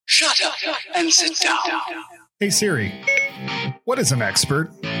Shut up and sit down. Hey Siri, what is an expert?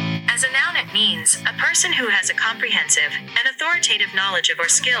 As a noun, it means a person who has a comprehensive and authoritative knowledge of or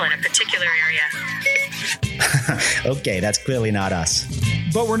skill in a particular area. Okay, that's clearly not us.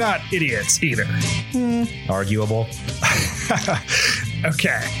 But we're not idiots either. Arguable.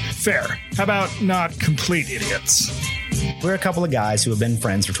 Okay, fair. How about not complete idiots? We're a couple of guys who have been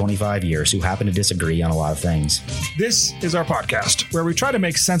friends for 25 years who happen to disagree on a lot of things. This is our podcast, where we try to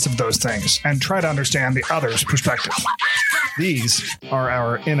make sense of those things and try to understand the other's perspective. These are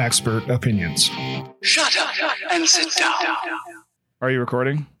our inexpert opinions. Shut up and sit down. Are you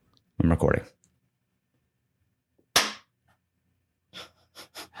recording? I'm recording.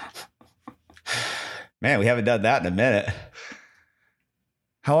 Man, we haven't done that in a minute.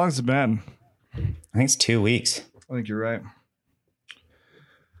 How long has it been? I think it's 2 weeks. I think you're right.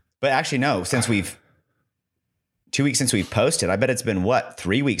 But actually, no, 2 weeks since we've posted. I bet it's been,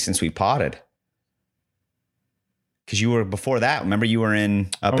 3 weeks since we potted? Because you were before that. Remember, you were in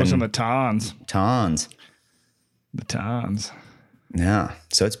I was in the Tons. The Tons. Yeah.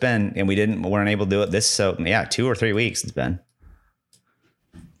 So it's been, and weren't able to do it this. So yeah, 2 or 3 weeks it's been.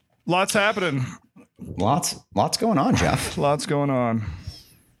 Lots happening. Lots going on, Jeff. Lots going on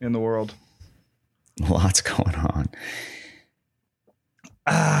in the world. Lots going on.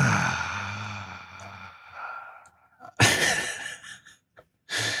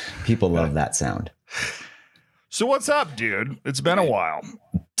 People love that sound. So what's up, dude? It's been a while.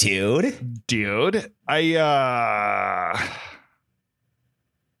 Dude,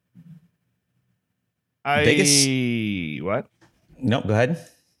 What? No, go ahead.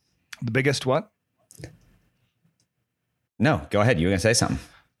 The biggest what? No, go ahead. You were going to say something.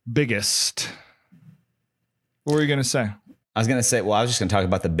 Biggest. What were you going to say? I was going to say, I was just going to talk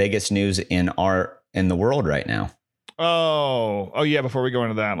about the biggest news in the world right now. Oh yeah. Before we go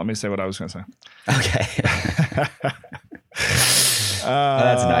into that, let me say what I was going to say. Okay.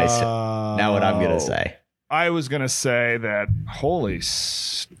 That's nice. Now what I'm going to say. I was going to say that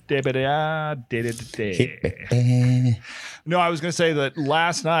No, I was going to say that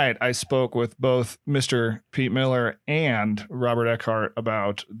last night I spoke with both Mr. Pete Miller and Robert Eckhart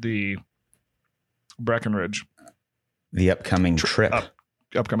about the Breckenridge. The upcoming trip.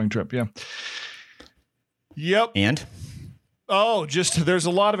 Upcoming trip, yeah. Yep. And? Oh, there's a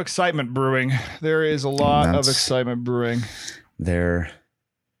lot of excitement brewing. There is a lot of excitement brewing. There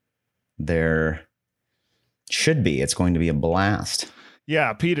should be. It's going to be a blast.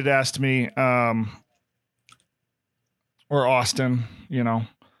 Yeah, Pete had asked me, or Austin,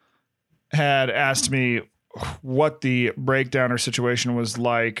 had asked me what the breakdown or situation was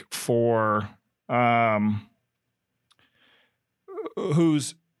like for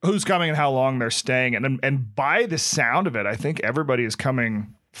who's coming and how long they're staying. And by the sound of it, I think everybody is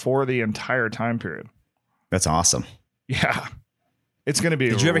coming for the entire time period. That's awesome. Yeah. It's going to be.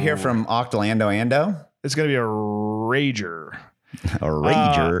 Did you ever hear from Octolando Ando? It's going to be a rager. A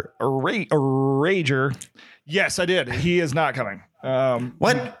rager. A rager. Yes, I did. He is not coming.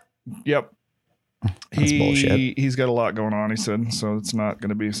 What? Yep. That's bullshit. He's got a lot going on, he said, so it's not going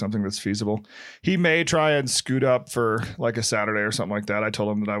to be something that's feasible. He may try and scoot up for like a Saturday or something like that. I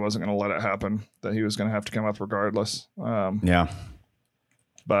told him that I wasn't going to let it happen, that he was going to have to come up regardless. Yeah.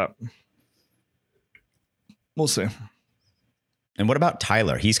 But we'll see. And what about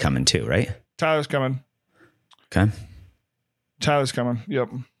Tyler? He's coming too, right? Tyler's coming. Okay. Tyler's coming. Yep.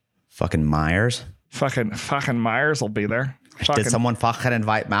 Fucking Myers. Fucking Myers will be there. Did someone fucking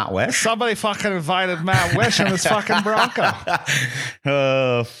invite Matt Wish? Somebody fucking invited Matt Wish in his fucking Bronco.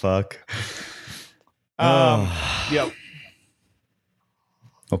 Oh, fuck. Yep.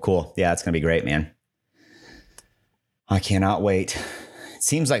 Oh, cool. Yeah, it's going to be great, man. I cannot wait. It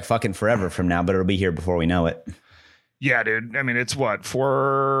seems like fucking forever from now, but it'll be here before we know it. Yeah, dude. I mean, it's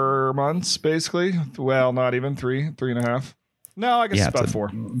 4 months, basically. Well, not even 3.5. No, I guess it's about 4.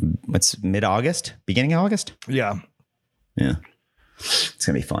 It's mid-August? Beginning of August? Yeah. Yeah. It's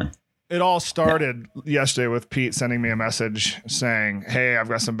going to be fun. It all started yesterday with Pete sending me a message saying, hey, I've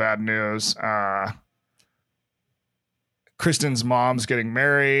got some bad news. Kristen's mom's getting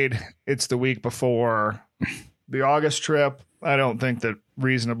married. It's the week before the August trip. I don't think that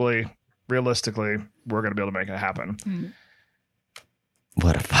realistically, we're going to be able to make it happen.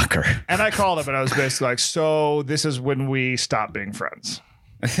 What a fucker. And I called him and I was basically like, so this is when we stop being friends.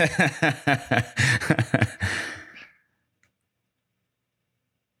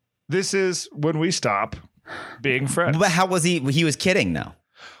 This is when we stop being friends. But how was he? He was kidding though.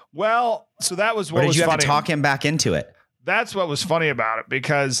 Well, so that was what or did was you have funny. to talk him back into it? That's what was funny about it,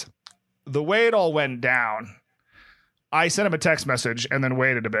 because the way it all went down I sent him a text message and then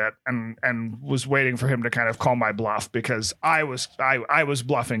waited a bit and was waiting for him to kind of call my bluff because I was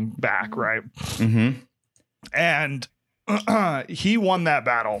bluffing back, right? Mm-hmm. And he won that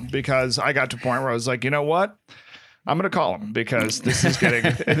battle because I got to a point where I was like, you know what? I'm going to call him because this is getting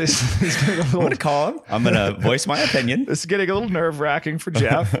I'm going to call him. I'm going to voice my opinion. This is getting a little nerve wracking for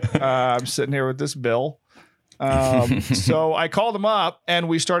Jeff. I'm sitting here with this bill. So I called him up and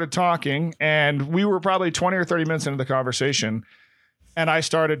we started talking, and we were probably 20 or 30 minutes into the conversation. And I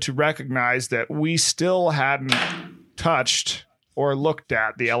started to recognize that we still hadn't touched or looked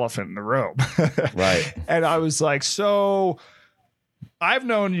at the elephant in the room. Right. And I was like, so I've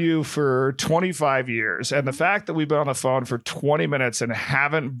known you for 25 years. And the fact that we've been on the phone for 20 minutes and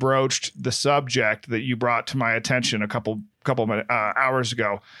haven't broached the subject that you brought to my attention a couple hours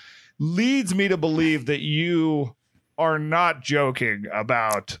ago leads me to believe that you are not joking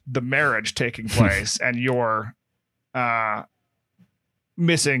about the marriage taking place and you're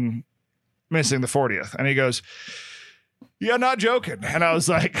missing the 40th. And he goes, yeah, not joking. And I was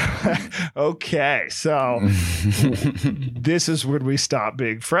like, okay, so this is when we stop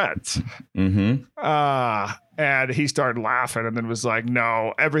being friends. Mm-hmm. And he started laughing and then was like,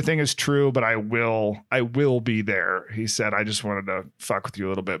 no, everything is true, but I will be there. He said, I just wanted to fuck with you a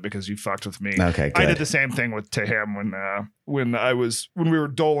little bit because you fucked with me. Okay, good. I did the same thing to him when we were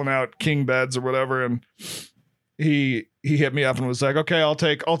doling out king beds or whatever. And he hit me up and was like, okay, I'll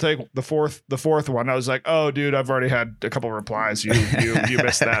take the fourth one. I was like, oh dude, I've already had a couple of replies. You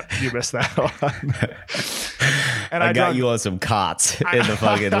missed that. You missed that one. And I got you on some cots in the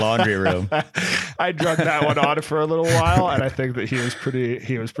fucking laundry room. I drug that one on for a little while, and I think that he was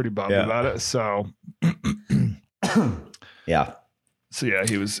pretty bummed about it. So yeah. So yeah,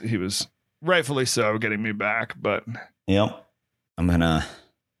 he was rightfully so getting me back, but yep.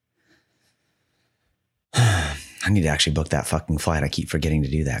 I need to actually book that fucking flight. I keep forgetting to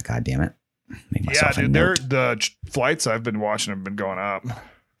do that. God damn it. Make myself a note. The flights I've been watching have been going up.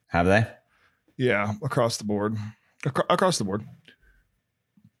 Have they? Yeah, across the board. Across the board.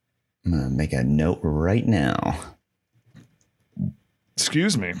 I'm going to make a note right now.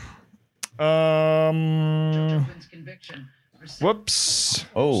 Excuse me. Whoops.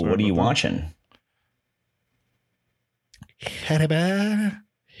 Oh, Sorry what are you about watching? Hit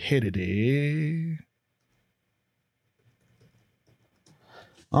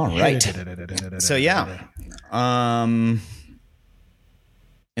All right. So yeah.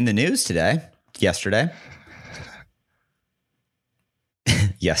 In the news yesterday.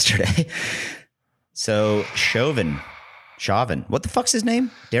 So Chauvin. What the fuck's his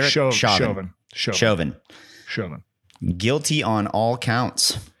name? Derek Chauvin. Guilty on all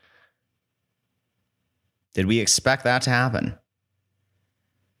counts. Did we expect that to happen?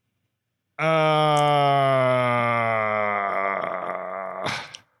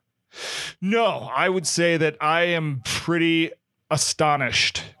 No, I would say that I am pretty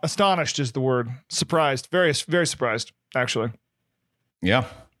astonished. Astonished is the word. Surprised. Very, very surprised, actually. Yeah.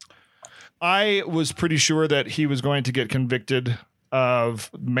 I was pretty sure that he was going to get convicted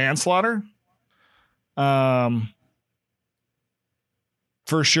of manslaughter. For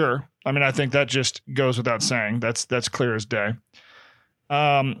sure. I mean, I think that just goes without saying. That's clear as day.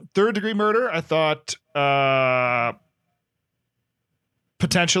 Third degree murder, I thought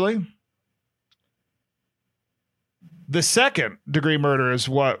potentially. The second degree murder is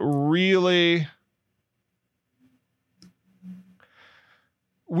what really...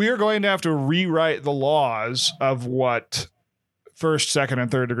 We're going to have to rewrite the laws of what first, second,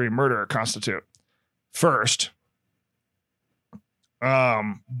 and third degree murder constitute. First.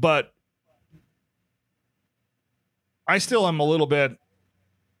 But I still am a little bit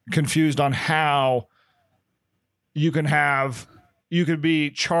confused on how you could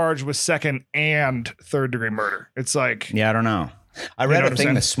be charged with second and third degree murder. It's like, yeah, I don't know. I read a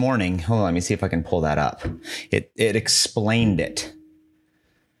thing this morning. Hold on, let me see if I can pull that up. It explained it.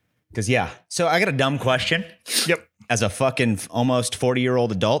 Because, yeah. So I got a dumb question. Yep. As a fucking almost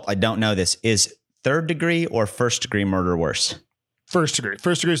 40-year-old adult, I don't know this. Is third degree or first degree murder worse? First degree.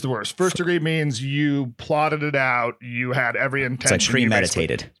 First degree is the worst. First degree means you plotted it out. You had every intention. It's like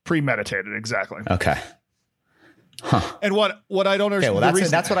premeditated. Premeditated, exactly. Okay. Huh. And what I don't understand. Okay, well,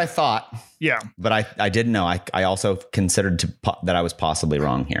 that's what I thought. Yeah. But I didn't know. I also considered that I was possibly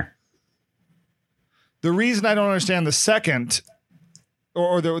wrong here. The reason I don't understand the second...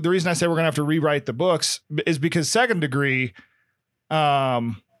 Or the reason I say we're going to have to rewrite the books is because second degree,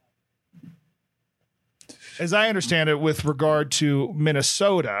 as I understand it, with regard to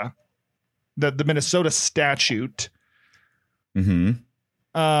Minnesota, the Minnesota statute,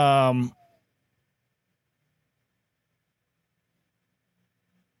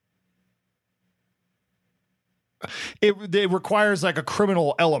 it requires like a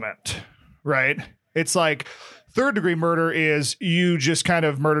criminal element, right? It's like third degree murder is you just kind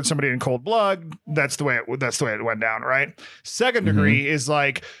of murdered somebody in cold blood. That's the way it went down, right? Second degree is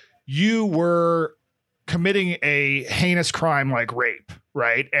like you were committing a heinous crime like rape,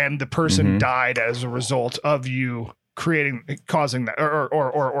 right? And the person died as a result of you causing that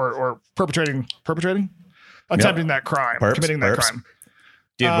or perpetrating, attempting that crime, committing that crime.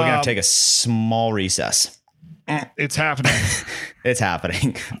 Dude, we're going to take a small recess. It's happening. It's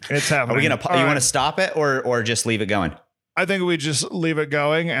happening. It's happening. Are we gonna? You want to stop it or just leave it going? I think we just leave it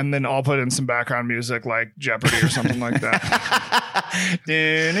going, and then I'll put in some background music like Jeopardy or something like that.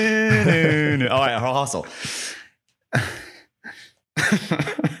 All right, I'll hustle.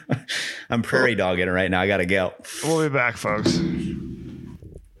 I'm prairie dogging it right now. I gotta go. We'll be back, folks.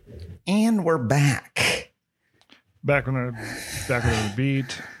 And we're back. Back with a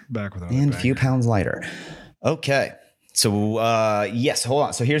beat. Back with and a few pounds lighter. Okay. So, yes, hold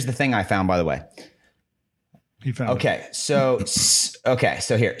on. So here's the thing I found, by the way. He found Okay. So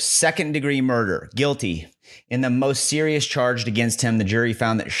here, second degree murder, guilty. In the most serious charge against him, the jury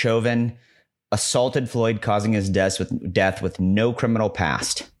found that Chauvin assaulted Floyd, causing his death with no criminal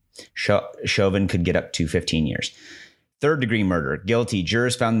past. Chauvin could get up to 15 years. Third degree murder, guilty.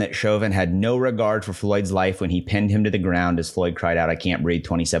 Jurors found that Chauvin had no regard for Floyd's life when he pinned him to the ground as Floyd cried out, "I can't breathe,"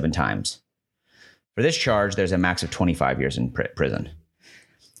 27 times. For this charge, there's a max of 25 years in prison.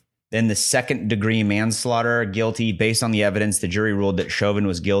 Then the second degree manslaughter, guilty. Based on the evidence, the jury ruled that Chauvin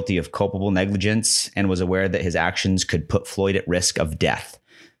was guilty of culpable negligence and was aware that his actions could put Floyd at risk of death.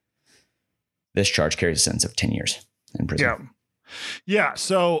 This charge carries a sentence of 10 years in prison. Yeah.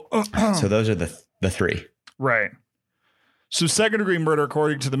 So those are the three. Right. So second degree murder,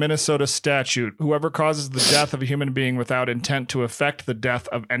 according to the Minnesota statute, whoever causes the death of a human being without intent to effect the death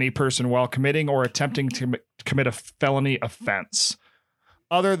of any person while committing or attempting to commit a felony offense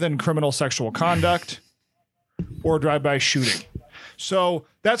other than criminal sexual conduct or drive-by shooting. So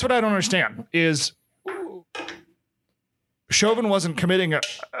that's what I don't understand is Chauvin wasn't committing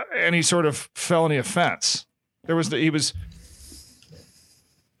any sort of felony offense. There was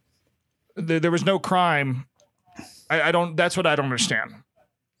no crime. That's what I don't understand.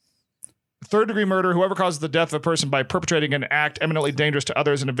 Third degree murder, whoever causes the death of a person by perpetrating an act eminently dangerous to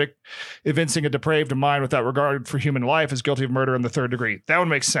others and evincing a depraved mind without regard for human life is guilty of murder in the third degree. That would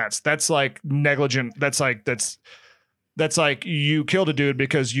make sense. That's like negligent. That's like you killed a dude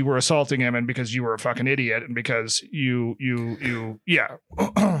because you were assaulting him and because you were a fucking idiot and because you had.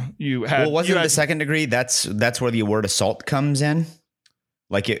 Well, wasn't the second degree? That's where the word assault comes in.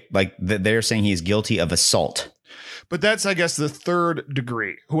 They're saying he's guilty of assault. But that's, I guess, the third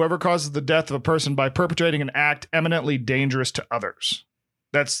degree. Whoever causes the death of a person by perpetrating an act eminently dangerous to others.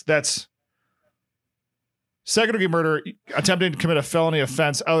 That's second degree murder, attempting to commit a felony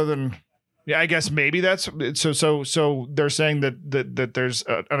offense other than, I guess maybe that's so they're saying that there's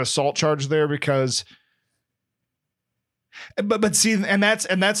an assault charge there because, but see, and that's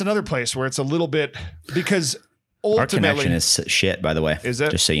another place where it's a little bit because ultimately our connection is shit, by the way. Is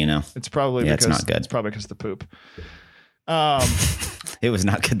it? Just so you know. It's probably because it's not good. It's probably because of the poop. It was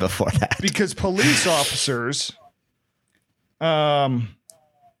not good before that. Because police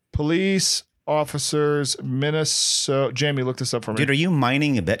officers, Minnesota. Jamie, look this up for me. Dude, are you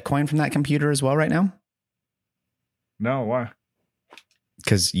mining a Bitcoin from that computer as well right now? No, why?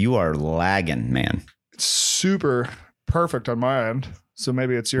 Because you are lagging, man. It's super perfect on my end. So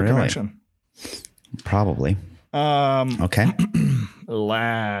maybe it's your connection. Probably. Okay.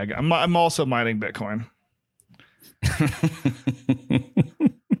 Lag. I'm also mining Bitcoin.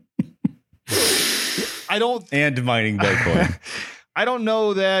 And mining Bitcoin. I don't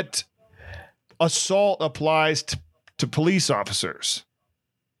know that assault applies to police officers.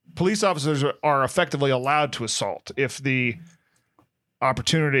 Police officers are effectively allowed to assault if the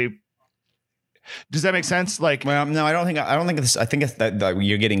opportunity. Does that make sense? Well, no, I don't think this. I think it's that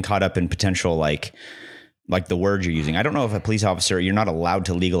you're getting caught up in potential like the word you're using. I don't know if a police officer, you're not allowed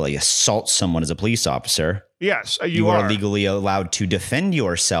to legally assault someone as a police officer. Yes, you are legally allowed to defend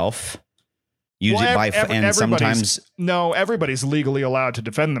yourself. Everybody's legally allowed to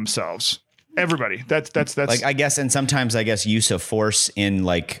defend themselves. Everybody. That's like, I guess, and sometimes use of force in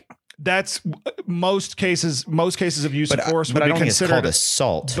that's most cases of use of force. But would I don't be think it's called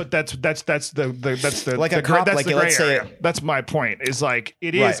assault. But that's the like a cop. That's the Let's gray say area. That's my point. Is like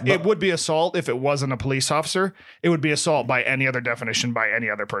it is. Right, it would be assault if it wasn't a police officer. It would be assault by any other definition by any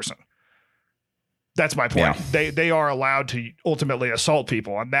other person. That's my point. Yeah. They are allowed to ultimately assault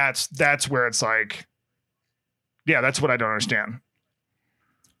people, and that's where it's like, yeah, that's what I don't understand.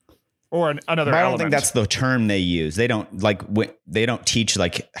 or another. But I don't element. think that's the term they use. They don't they don't teach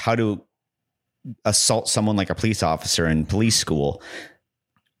like how to assault someone like a police officer in police school,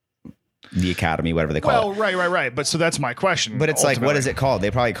 the academy, whatever they call it. Well, right. But so that's my question. But it's like, what is it called? They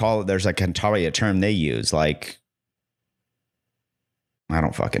probably call it, there's like probably a term they use. Like, I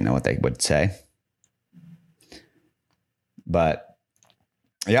don't fucking know what they would say. But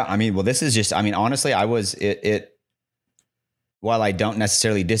yeah, I mean, well, this is just, I mean, honestly, while I don't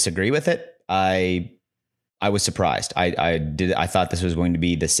necessarily disagree with it, I was surprised. I thought this was going to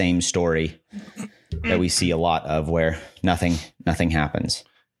be the same story that we see a lot of, where nothing happens.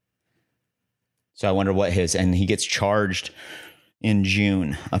 So I wonder what and he gets charged in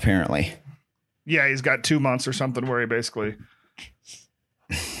June, apparently. Yeah, he's got 2 months or something where he basically.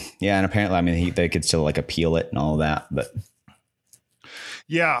 Yeah, and apparently, I mean, they could still like appeal it and all that, but.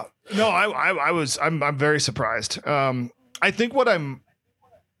 Yeah, no, I'm very surprised. I think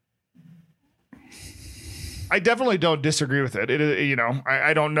I definitely don't disagree with it.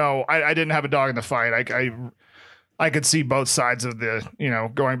 I don't know. I didn't have a dog in the fight. I could see both sides of the,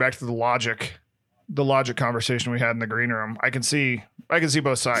 going back to the logic conversation we had in the green room. I can see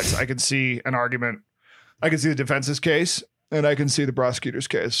both sides. I can see an argument. I can see the defense's case and I can see the prosecutor's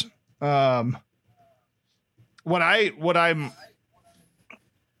case. So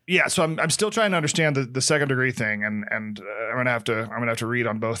I'm still trying to understand the second degree thing, and I'm gonna have to read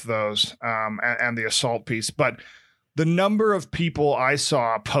on both of those, and the assault piece. But the number of people I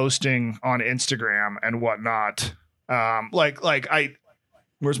saw posting on Instagram and whatnot,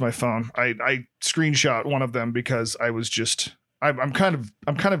 where's my phone? I screenshot one of them because I was just I'm kind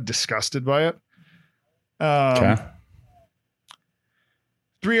of disgusted by it. Okay.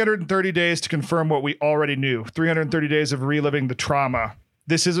 330 days to confirm what we already knew. 330 days of reliving the trauma.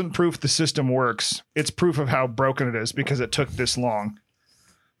 This isn't proof the system works. It's proof of how broken it is because it took this long.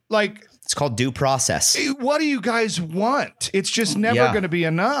 Like, it's called due process. What do you guys want? It's just never going to be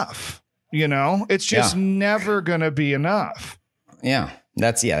enough. It's just never going to be enough. Yeah.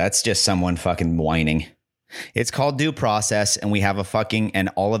 That's just someone fucking whining. It's called due process, and we have and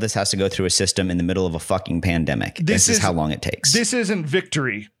all of this has to go through a system in the middle of a fucking pandemic. This is how long it takes. This isn't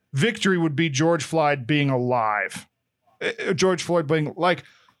victory. Victory would be George Floyd being alive. George Floyd being like,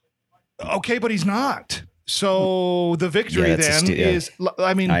 okay, but he's not. So the victory is,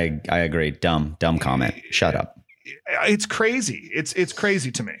 I mean, I agree. Dumb comment. Shut up. It's crazy. It's crazy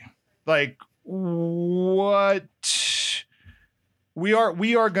to me. Like, what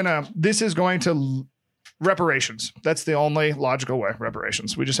this is going to reparations. That's the only logical way.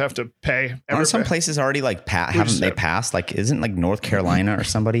 Reparations. We just have to pay. Aren't some places already haven't they passed? Like, isn't like North Carolina or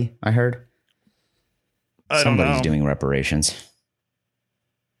somebody? I heard. Somebody's doing reparations.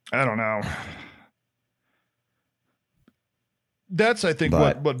 I don't know. That's, I think,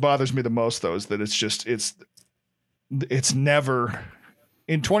 what bothers me the most, though, is that it's never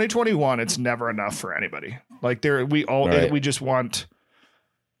in 2021. It's never enough for anybody. Like we want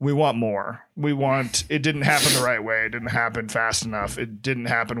more. It didn't happen the right way. It didn't happen fast enough. It didn't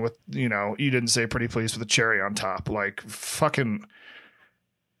happen with, you didn't say pretty please with a cherry on top. Like, fucking.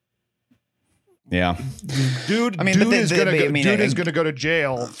 Yeah, dude. I mean, dude is gonna go to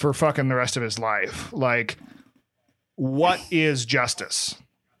jail for fucking the rest of his life. Like, what is justice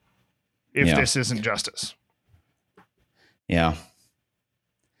if this isn't justice? Yeah,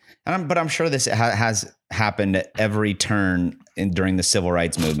 but I'm sure this has happened at every turn during the civil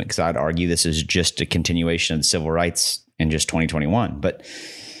rights movement. Because I'd argue this is just a continuation of the civil rights in just 2021. But.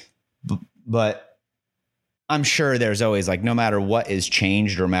 I'm sure there's always, like, no matter what is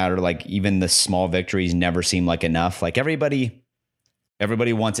changed or matter, like, even the small victories never seem like enough. Like, everybody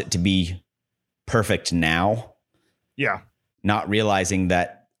wants it to be perfect now. Yeah. Not realizing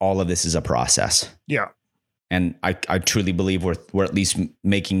that all of this is a process. Yeah. And I truly believe we're at least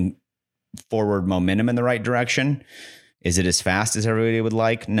making forward momentum in the right direction. Is it as fast as everybody would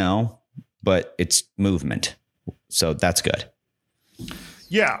like? No, but it's movement. So that's good.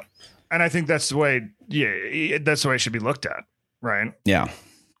 Yeah. And I think that's the way it should be looked at, right? Yeah.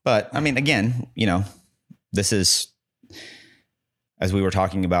 But I mean, again, this is, as we were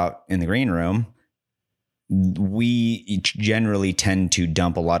talking about in the green room, we generally tend to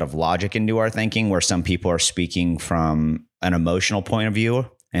dump a lot of logic into our thinking, where some people are speaking from an emotional point of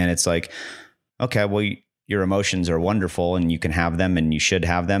view. And it's like, okay, well, your emotions are wonderful and you can have them and you should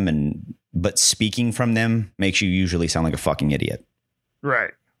have them. But speaking from them makes you usually sound like a fucking idiot.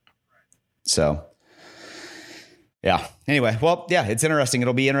 Right. So, yeah. Anyway, well, yeah, it's interesting.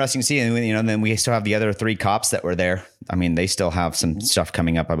 It'll be interesting to see. And, then we still have the other 3 cops that were there. I mean, they still have some stuff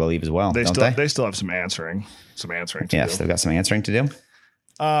coming up, I believe, as well. They still have some answering to do. Yes, they've got some answering to do.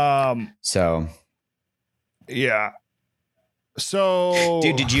 So, Yeah. So,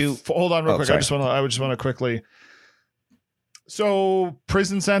 dude, did you hold on real quick? sorry. I just want to quickly. So,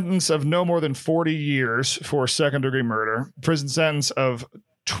 prison sentence of no more than 40 years for second degree murder, prison sentence of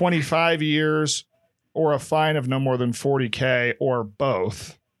 25 years, or a fine of no more than 40K, or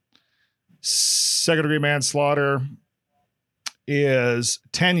both. Second degree manslaughter is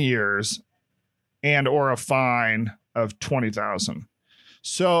 10 years and or a fine of 20,000.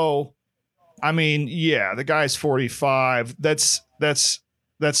 So, I mean, yeah, the guy's 45. That's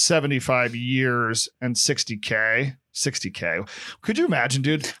 75 years and 60K. 60K. Could you imagine,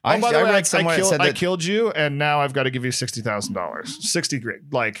 dude? I read somewhere it said I that- killed you, and now I've got to give you $60,000. 60 grand,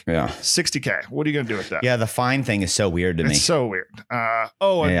 like Yeah. 60K. What are you gonna do with that? Yeah, the fine thing is so weird to me. It's so weird.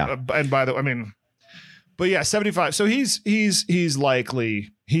 And by the way, I mean, but yeah, 75. So he's likely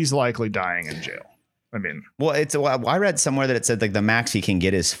dying in jail. I mean, Well, I read somewhere that it said like the max he can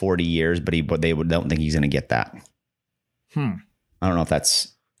get is 40 years, but don't think he's going to get that. I don't know if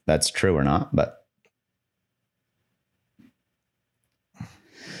that's true or not, but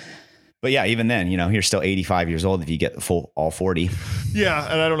yeah, even then, you're still 85 years old if you get all 40.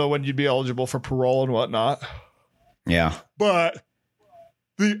 yeah, and I don't know when you'd be eligible for parole and whatnot. Yeah. But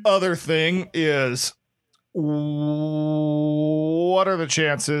the other thing is, what are the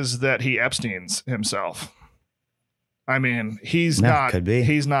chances that he Epstein's himself? I mean, he's not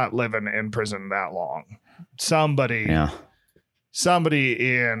living in prison that long. Somebody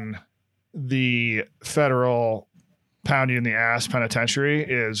in the federal pound you in the ass penitentiary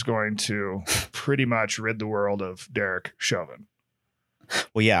is going to pretty much rid the world of Derek Chauvin.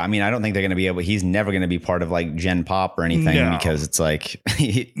 Well, yeah, I mean, I don't think they're going to be able. He's never going to be part of like Gen Pop or anything because it's like,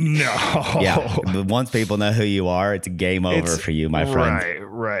 no. Yeah, but once people know who you are, it's game over for you, my friend.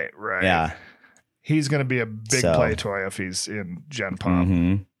 Right. Yeah, he's going to be a big play toy if he's in Gen Pop.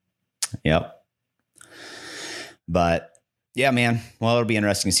 Mm-hmm. Yep. But yeah, man. Well, it'll be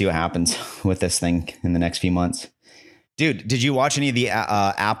interesting to see what happens with this thing in the next few months. Dude, did you watch any of the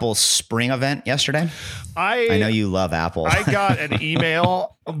Apple Spring event yesterday? I know you love Apple. I got an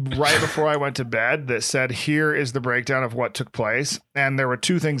email right before I went to bed that said, here is the breakdown of what took place. And there were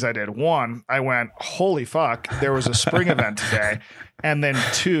two things I did. One, I went, holy fuck, there was a spring event today. And then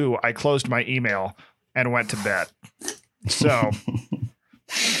two, I closed my email and went to bed. So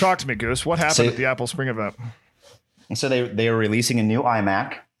talk to me, Goose. What happened at the Apple Spring event? So they were releasing a new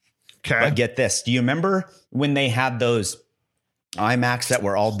iMac. Okay. But get this. Do you remember when they had those iMacs that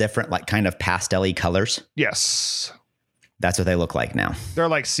were all different, like kind of pastel-y colors? Yes. That's what they look like now. They're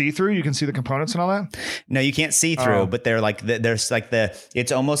like see-through. You can see the components and all that. No, you can't see through, but they're like,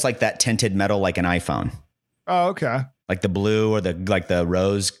 it's almost like that tinted metal, like an iPhone. Oh, okay. Like the blue or the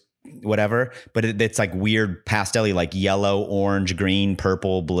rose, whatever. But it's like weird pastel-y, like yellow, orange, green,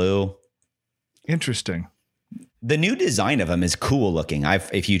 purple, blue. Interesting. The new design of them is cool looking.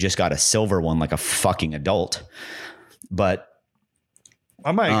 If you just got a silver one, like a fucking adult, but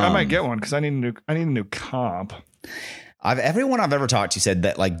I might get one because I need a new comp. Everyone I've ever talked to said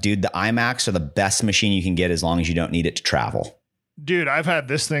that, like, dude, the iMacs are the best machine you can get as long as you don't need it to travel. Dude, I've had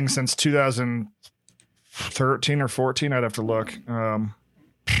this thing since 2013 or 14. I'd have to look.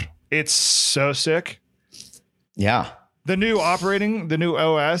 It's so sick. Yeah. The new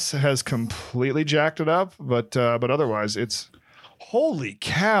OS has completely jacked it up, but otherwise it's holy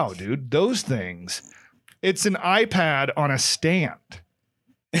cow, dude. Those things. It's an iPad on a stand.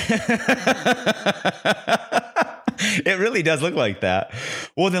 It really does look like that.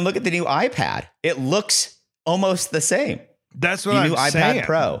 Well, then look at the new iPad. It looks almost the same. That's what the I'm new saying. iPad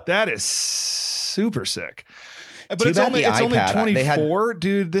Pro. That is super sick. But Too it's bad only the iPad, 24,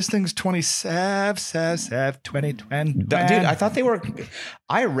 dude. This thing's 27, 2020. Dude, I thought they were.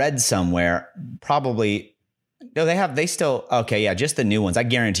 I read somewhere probably. No, they still. Okay, yeah, just the new ones. I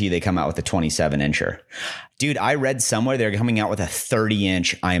guarantee you they come out with a 27-incher. Dude, I read somewhere they're coming out with a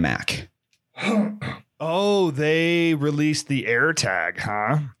 30-inch iMac. Oh, they released the AirTag,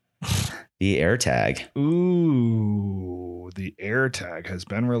 huh? The AirTag. Ooh, the AirTag has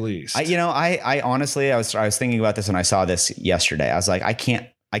been released. I honestly, I was thinking about this when I saw this yesterday. I was like, I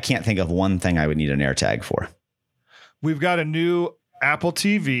can't think of one thing I would need an AirTag for. We've got a new Apple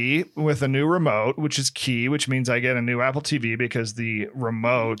TV with a new remote, which is key, which means I get a new Apple TV because the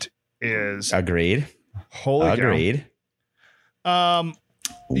remote is agreed. Holy agreed. Cow.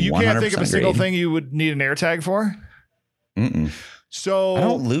 You can't think of a single thing you would need an AirTag for? Mm-mm. So I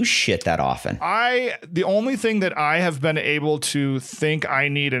don't lose shit that often. The only thing that I have been able to think I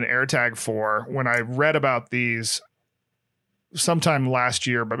need an AirTag for when I read about these sometime last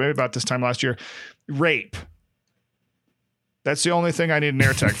year, but maybe about this time last year, rape. That's the only thing I need an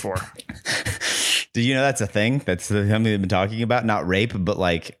AirTag for. Do you know that's a thing? That's something they've been talking about. Not rape, but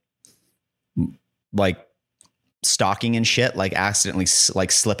like stalking and shit. Like accidentally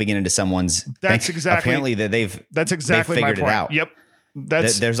like slipping it into someone's. That's thing. exactly. Apparently That's exactly they've my figured point. it out. Yep.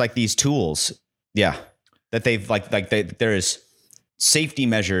 There's like these tools. Yeah. That they've there's safety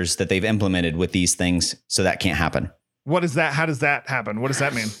measures that they've implemented with these things so that can't happen. What is that? How does that happen? What does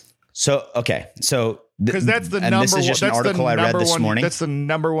that mean? So, okay. So, Because that's the and number this is just one. an That's article the I read number this one. morning. That's the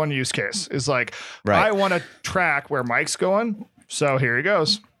number one use case. Is like, Right. I want to track where Mike's going. So here he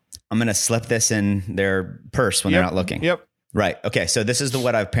goes. I'm going to slip this in their purse when they're not looking. Yep. Right. Okay. So this is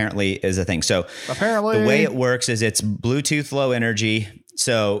what apparently is a thing. So Apparently, the way it works is it's Bluetooth low energy.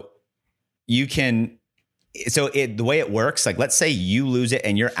 So you can, the way it works, like let's say you lose it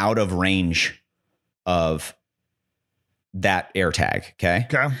and you're out of range of that AirTag. Okay.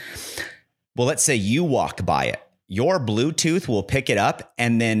 Okay. Well, let's say you walk by it, your Bluetooth will pick it up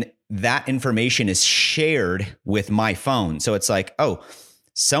and then that information is shared with my phone. So it's like, oh,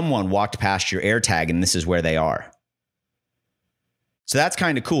 someone walked past your AirTag and this is where they are. So that's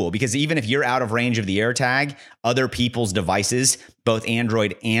kind of cool because even if you're out of range of the AirTag, other people's devices, both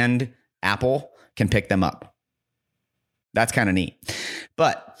Android and Apple, can pick them up. That's kind of neat.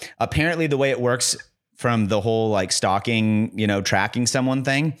 But apparently the way it works from the whole like stalking, tracking someone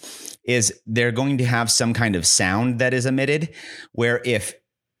thing is they're going to have some kind of sound that is emitted where if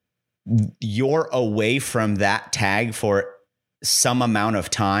you're away from that tag for some amount of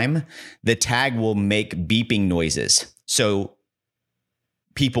time, the tag will make beeping noises. So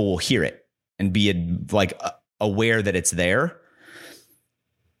people will hear it and be aware that it's there.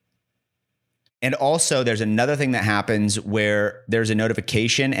 And also there's another thing that happens where there's a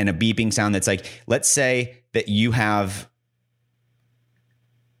notification and a beeping sound that's like, let's say that you have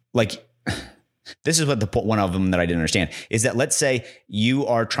like, this is what one of them that I didn't understand is that let's say you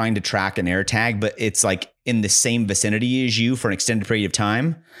are trying to track an AirTag, but it's like in the same vicinity as you for an extended period of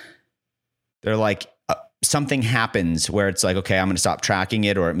time. They're like, something happens where it's like, okay, I'm going to stop tracking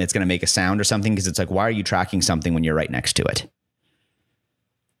it or it's going to make a sound or something. Cause it's like, why are you tracking something when you're right next to it?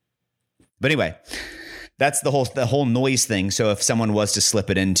 But anyway, that's the whole noise thing. So if someone was to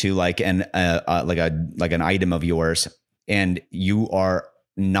slip it into like an item of yours and you are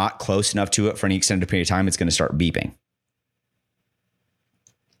not close enough to it for any extended period of time, it's going to start beeping.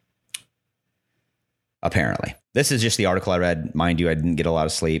 Apparently. This is just the article I read. Mind you, I didn't get a lot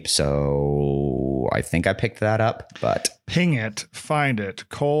of sleep, so I think I picked that up, but ping it, find it.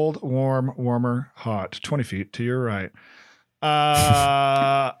 Cold, warm, warmer, hot. 20 feet to your right.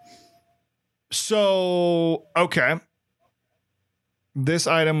 So, okay. This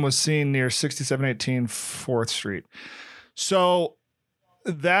item was seen near 6718 4th Street. So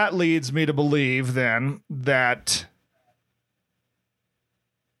that leads me to believe then that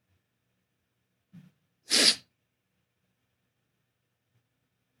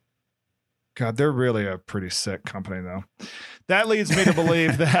God, they're really a pretty sick company though. That leads me to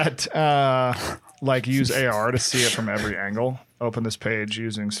believe that use AR to see it from every angle. Open this page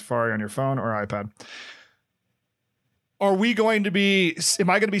using Safari on your phone or iPad. Am I going to be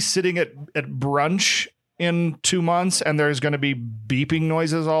sitting at brunch in 2 months and there's going to be beeping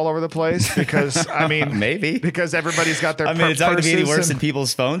noises all over the place? Because I mean, maybe because everybody's got their, it's not going to be any worse than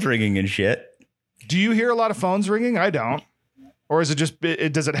people's phones ringing and shit. Do you hear a lot of phones ringing? I don't. Or is it just,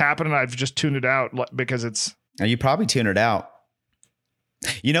 does it happen and I've just tuned it out because it's... Now, you probably tune it out.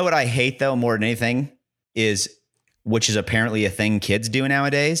 You know what I hate though more than anything is, which is apparently a thing kids do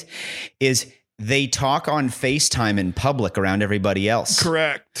nowadays, is they talk on FaceTime in public around everybody else.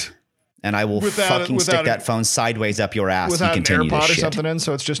 Correct. And I will fucking stick that phone sideways up your ass. Without you continue an AirPod this or shit. something in,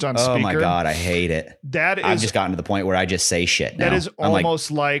 so it's just on speaker. Oh my God, I hate it. I've just gotten to the point where I just say shit now. That is almost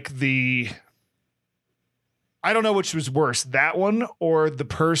like the... I don't know which was worse, that one or the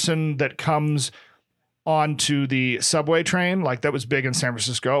person that comes onto the subway train. Like that was big in San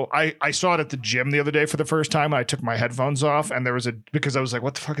Francisco. I saw it at the gym the other day for the first time. I took my headphones off and because I was like,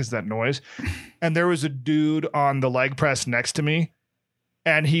 what the fuck is that noise? And there was a dude on the leg press next to me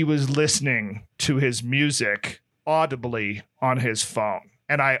and he was listening to his music audibly on his phone.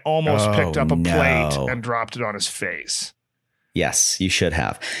 And I almost picked up a plate and dropped it on his face. Yes, you should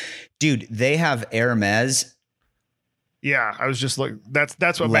have. Dude, they have Hermes. Yeah, I was just like,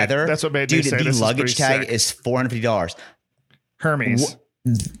 that's what leather. That's what made me say the this luggage tag sick. is $450. Hermes.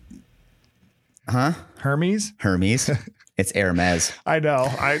 Huh? Hermes? It's Hermes. I know.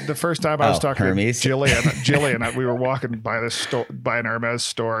 The first time I was talking Hermes. to Jillian, we were walking by an Hermes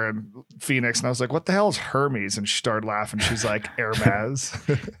store in Phoenix, and I was like, "What the hell is Hermes?" And she started laughing. She's like, "Hermes."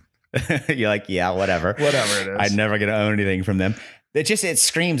 You're like, yeah, whatever. Whatever it is. I'm never going to own anything from them. It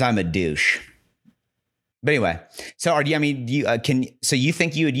screams I'm a douche. But anyway, so you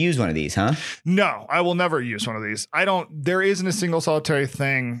think you would use one of these, huh? No, I will never use one of these. There isn't a single solitary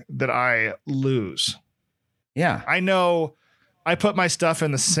thing that I lose. Yeah, I know I put my stuff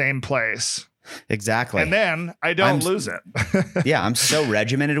in the same place. exactly. And then I don't lose it. Yeah, I'm so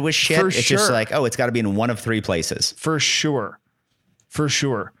regimented with shit. For it's sure. just like, it's got to be in one of 3 places. For sure.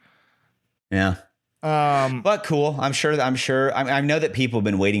 Yeah. But cool. I'm sure. I know that people have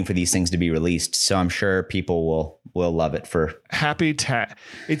been waiting for these things to be released, so I'm sure people will love it for Happy Tag.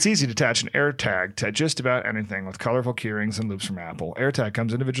 It's easy to attach an AirTag to just about anything with colorful keyrings and loops from Apple. AirTag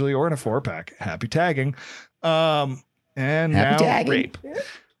comes individually or in a 4-pack. Happy tagging. And Happy now tagging. rape.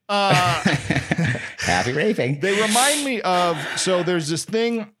 happy raping. They remind me of, so there's this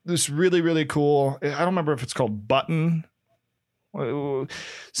thing, this really, really cool. I don't remember if it's called Button.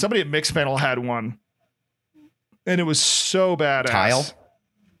 Somebody at Mixpanel had one. And it was so badass. Tile?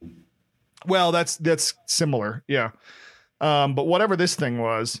 Well, that's similar. Yeah. But whatever this thing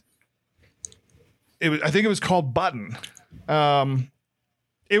was, I think it was called Button.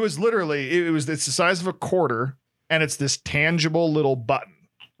 It was literally, it's the size of a quarter and it's this tangible little button,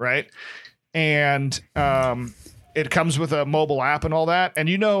 right? And it comes with a mobile app and all that. And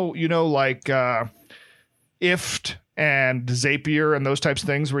like IFT and Zapier and those types of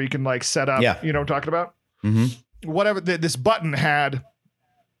things where you can like set up, you know what I'm talking about? Mm-hmm. Whatever, this button had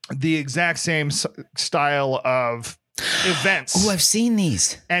the exact same style of events. Oh, I've seen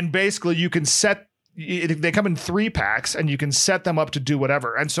these. And basically you can they come in 3 packs and you can set them up to do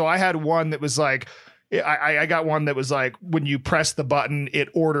whatever. And so I had one that was like, I got one that was like, when you press the button, it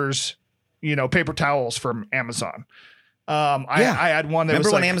orders, paper towels from Amazon. I had one that remember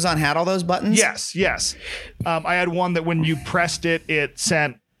was when Amazon had all those buttons? Yes. I had one that when you pressed it, it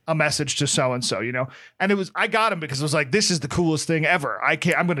sent a message to so-and-so, and I got them because it was like, this is the coolest thing ever.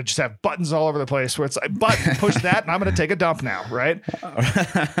 I'm going to just have buttons all over the place where it's like, button, push that. And I'm going to take a dump now. Right.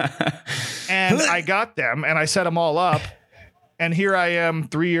 And I got them and I set them all up. And here I am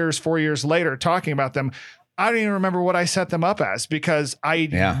 4 years later talking about them. I don't even remember what I set them up as because I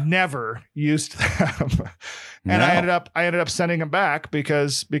never used them. And I ended up sending them back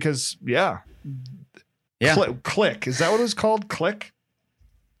because Click. Is that what it was called? Click?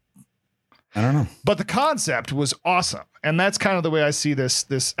 I don't know. But the concept was awesome. And that's kind of the way I see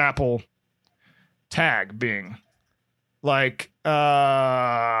this Apple tag being. Like,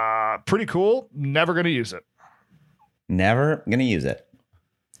 pretty cool. Never going to use it. Never going to use it.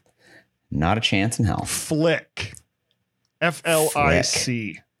 Not a chance in hell. Flick.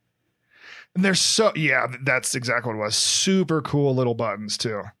 FLIC. And they're that's exactly what it was. Super cool little buttons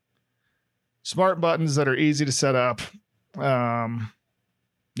too. Smart buttons that are easy to set up.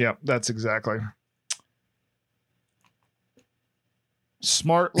 Yeah, that's exactly.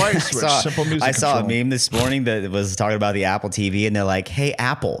 Smart light switch, simple music I saw control. a meme this morning that was talking about the Apple TV, and they're like, "Hey,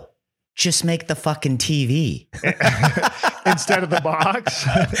 Apple, just make the fucking TV instead of the box."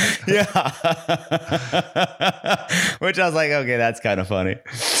 Yeah. Which I was like, okay, that's kind of funny.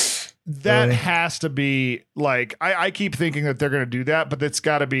 That has to be like, I keep thinking that they're going to do that, but it's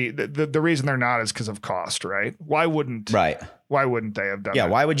got to be the reason they're not is because of cost, right? Why wouldn't they have done that? Yeah.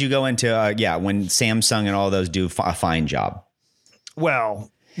 Why would you go into, when Samsung and all those do a fine job?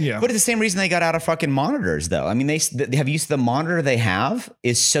 Well, yeah. But it's the same reason they got out of fucking monitors, though. I mean, the monitor they have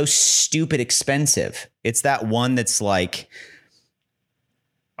is so stupid expensive. It's that one that's like,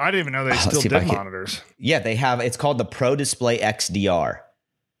 I didn't even know they still did monitors. Yeah, they have. It's called the Pro Display XDR.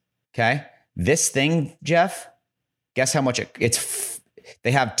 Okay. This thing, Jeff, guess how much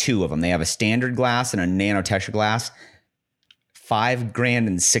they have 2 of them. They have a standard glass and a nano texture glass, $5,000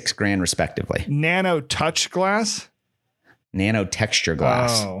 and $6,000 respectively. Nano touch glass? Nano texture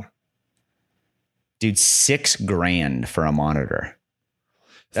glass. Oh. Dude, $6,000 for a monitor.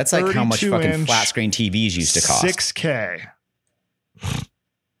 That's like how much fucking flat screen TVs used to cost. $6,000.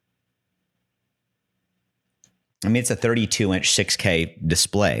 I mean, it's a 32-inch 6K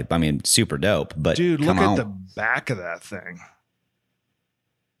display. I mean, super dope. But dude, look at the back of that thing.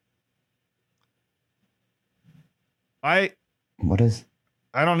 I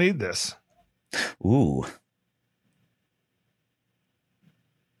don't need this. Ooh.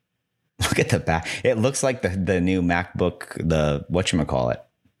 Look at the back. It looks like the new MacBook, the whatchamacallit,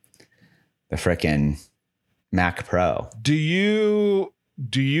 the frickin' Mac Pro. Do you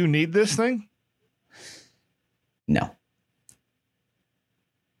need this thing? No.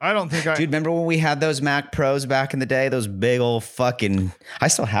 I don't think Dude, remember when we had those Mac Pros back in the day? Those big old fucking... I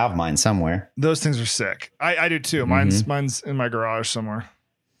still have mine somewhere. Those things are sick. I do too. Mine's in my garage somewhere.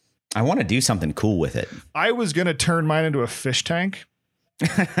 I want to do something cool with it. I was going to turn mine into a fish tank.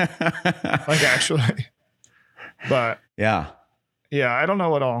 Like actually. But Yeah. yeah, I don't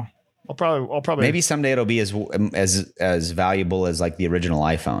know at all. I'll probably Maybe someday it'll be as valuable as like the original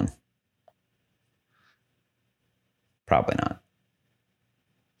iPhone. Probably not.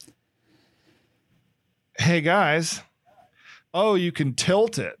 Hey guys. Oh, you can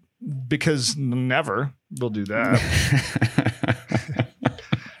tilt it because never we'll do that.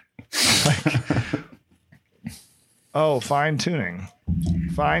 Oh, fine tuning.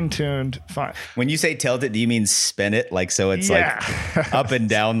 Fine-tuned. Fine. When you say tilt it, do you mean spin it? Like, so it's like up and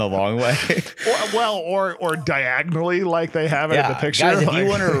down the long way? or diagonally like they have it in the picture. Guys, if like, you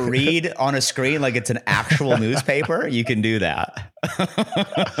want to read on a screen like it's an actual newspaper, you can do that.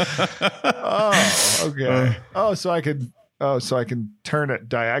 Oh, okay. So I can turn it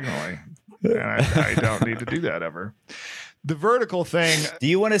diagonally. And I don't need to do that ever. The vertical thing. Do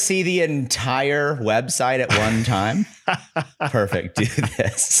you want to see the entire website at one time? Perfect. Do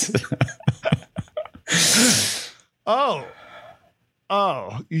this. Oh,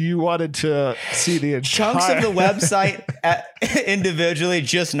 you wanted to see the entire Chunks of the website individually,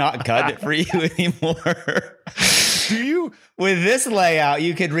 just not cut it for you anymore. Do you? With this layout,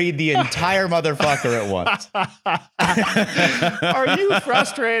 you could read the entire motherfucker at once. Are you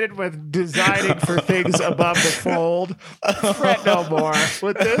frustrated with designing for things above the fold? Fret no more.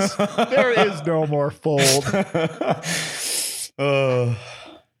 With this, there is no more fold.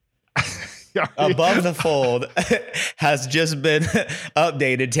 Above the fold has just been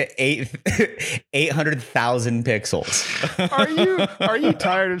updated to 800,000 pixels. Are you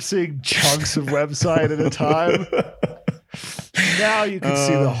tired of seeing chunks of website at a time? Now you can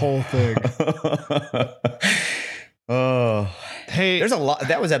see the whole thing. Hey, there's a lot.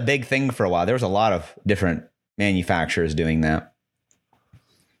 That was a big thing for a while. There was a lot of different manufacturers doing that.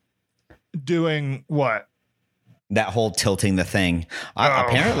 Doing what? That whole tilting the thing.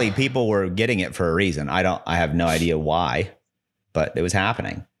 Apparently people were getting it for a reason. I have no idea why, but it was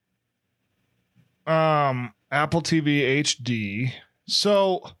happening. Apple TV HD.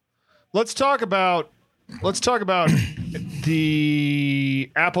 So let's talk about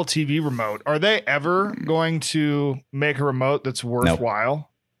the Apple TV remote. Are they ever going to make a remote that's worthwhile?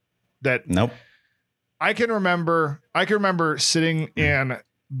 Nope. I can remember sitting in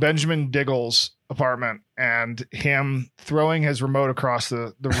Benjamin Diggle's apartment and him throwing his remote across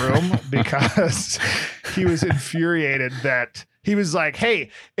the room because he was infuriated that he was like, hey,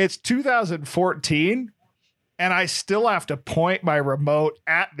 it's 2014 and I still have to point my remote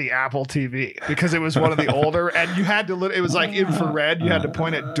at the Apple TV because it was one of the older, and you had to, it was like infrared. You had to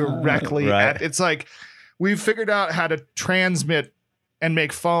point it directly at, it's like, we've figured out how to transmit and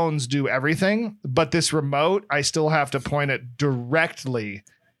make phones do everything, but this remote, I still have to point it directly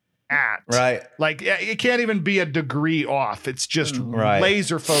at. Right. Like it can't even be a degree off. It's just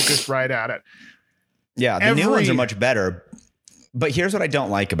laser focused right at it. Yeah. The new ones are much better, but here's what I don't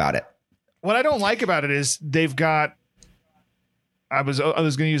like about it. What I don't like about it is they've got, I was going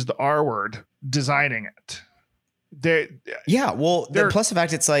to use the R word, designing it. The plus the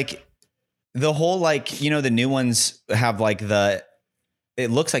fact it's like the whole, like, you know, the new ones have like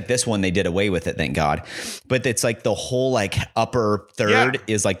it looks like this one, they did away with it, thank God. But it's like the whole like upper third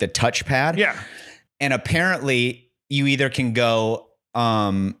is like the touchpad. Yeah. And apparently you either can go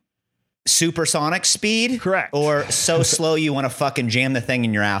supersonic speed, correct, or so slow you want to fucking jam the thing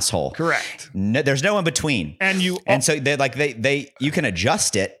in your asshole, correct. No, there's no in between, and so they you can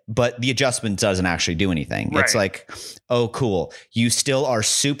adjust it, but the adjustment doesn't actually do anything. Right. It's like, oh cool, you still are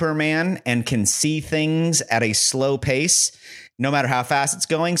Superman and can see things at a slow pace no matter how fast it's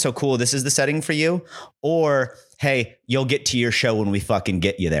going. So cool, this is the setting for you. Or hey, you'll get to your show when we fucking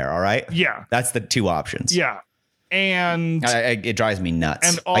get you there. All right, yeah, that's the two options. Yeah. And it drives me nuts.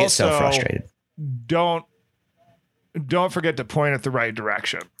 And also, I get so frustrated. Don't forget to point it the right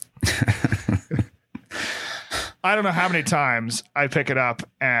direction. I don't know how many times I pick it up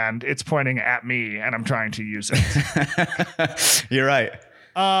and it's pointing at me and I'm trying to use it. You're right.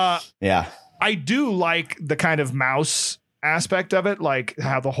 Yeah. I do like the kind of mouse aspect of it, like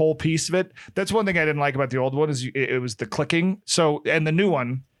how the whole piece of it. That's one thing I didn't like about the old one is it was the clicking. So, and the new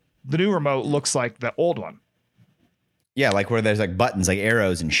remote looks like the old one. Yeah, like where there's like buttons, like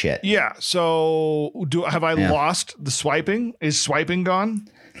arrows and shit. Yeah. So have I lost the swiping? Is swiping gone?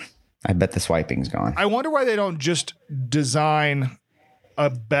 I bet the swiping's gone. I wonder why they don't just design a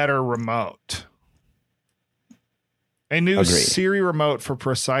better remote. A new Siri remote for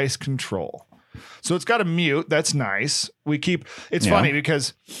precise control. So it's got a mute. That's nice. It's funny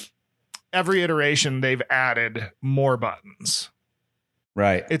because every iteration they've added more buttons.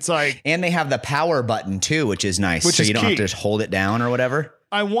 Right. It's like, And they have the power button too, which is nice. Which so is you don't have key. to just hold it down or whatever.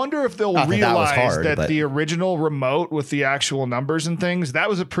 I wonder if they'll Not that that was realize hard, that but- the original remote with the actual numbers and things, that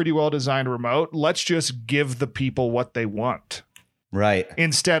was a pretty well designed remote. Let's just give the people what they want. Right.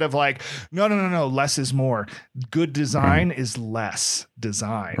 Instead of like, no, less is more. Good design is less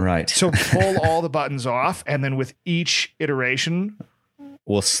design. Right. So pull all the buttons off, and then with each iteration,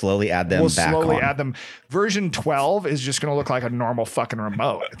 We'll slowly add them we'll back slowly on. add them. Version 12 is just going to look like a normal fucking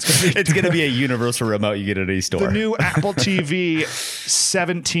remote. It's going to be a universal remote you get at any store. The new Apple TV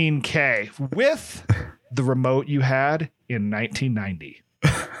 17K with the remote you had in 1990.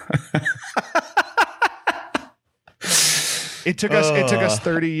 It took us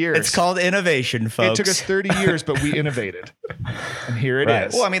 30 years. It's called innovation, folks. It took us 30 years, but we innovated. And here it is.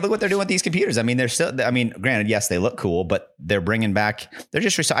 Right. Well, I mean, look what they're doing with these computers. I mean, they're still, I mean, granted, yes, they look cool, but they're bringing back, they're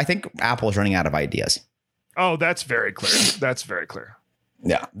just, I think Apple's running out of ideas. Oh, that's very clear. That's very clear.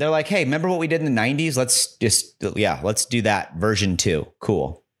 Yeah. They're like, hey, remember what we did in the 90s? Let's do that version 2.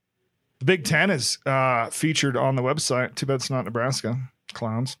 Cool. The Big Ten is featured on the website. Too bad it's not Nebraska.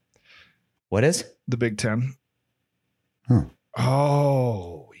 Clowns. What is? The Big Ten. Huh.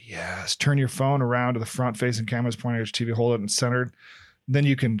 Oh, yes. Turn your phone around to the front facing cameras pointing at your TV, hold it and centered. Then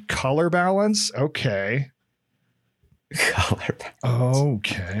you can color balance. Okay. Color balance.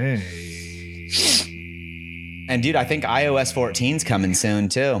 Okay. And dude, I think iOS 14's coming soon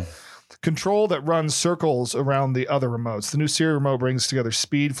too. Control that runs circles around the other remotes. The new Siri remote brings together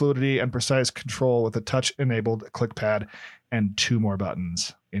speed, fluidity, and precise control with a touch-enabled click pad and 2 more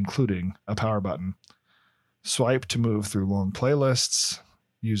buttons, including a power button. Swipe to move through long playlists.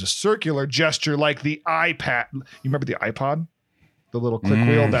 Use a circular gesture like the iPad. You remember the iPod? The little click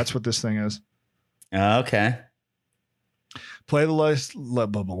wheel? That's what this thing is. Okay. Play the list.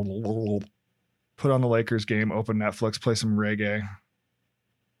 Put on the Lakers game. Open Netflix. Play some reggae.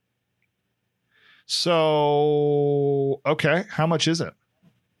 So, okay. How much is it?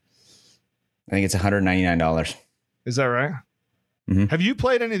 I think it's $199. Is that right? Mm-hmm. Have you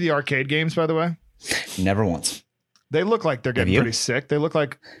played any of the arcade games, by the way? Never once. They look like they're getting you? pretty sick. They look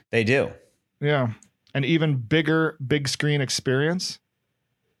like, They do. yeah, an even bigger big screen experience.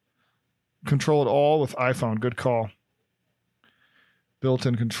 Control it all with iPhone. Good call.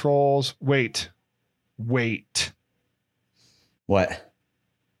 Built-in controls. Wait. What?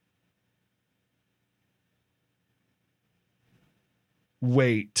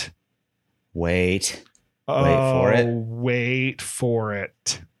 Wait. Wait for it. Wait for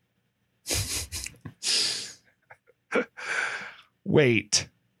it. Wait.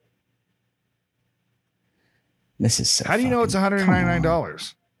 This is so How do you know it's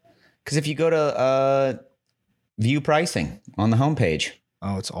 $199? Because if you go to view pricing on the homepage,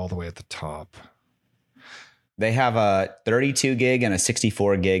 Oh, it's all the way at the top. they have a 32 gig and a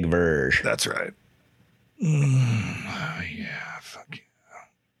 64 gig version. That's right. Yeah, fuck you.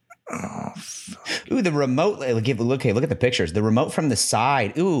 Oh, fuck. Ooh, the remote. Look at the pictures. The remote from the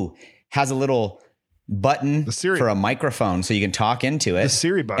side. Ooh, has a little button The Siri- for a microphone so you can talk into it. The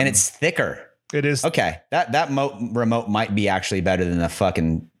Siri button. And it's thicker. It is. Okay, that remote might be actually better than the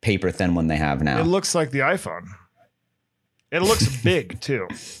fucking paper thin one they have now. It looks like the iPhone. It looks big too.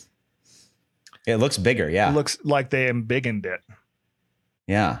 It looks bigger, It yeah, looks like they embiggened it.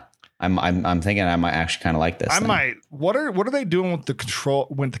 yeah. I'm thinking I might actually kind of like this. I thing. might. What are they doing with the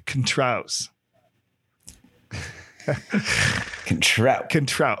controls?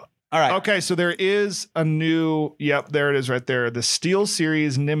 Control. All right. Okay, so there is a new. Yep, there it is right there. The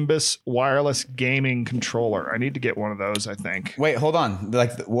SteelSeries Nimbus wireless gaming controller. I need to get one of those. I think. Wait, hold on.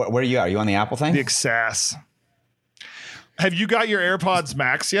 Like, where are you? Are you on the Apple thing? The XS. Have you got your AirPods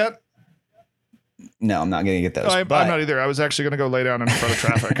Max yet? No, I'm not going to get those. I'm not either. I was actually going to go lay down in front of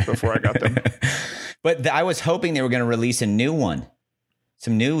traffic before I got them. But I was hoping they were going to release a new one,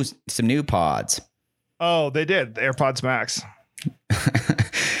 some new pods. Oh, they did. The AirPods Max.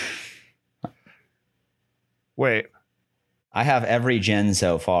 Wait, I have every gen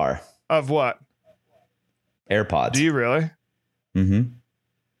so far. of what? AirPods. Do you really? Mm-hmm.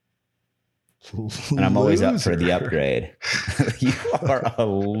 And I'm always up for the Loser. upgrade. You are a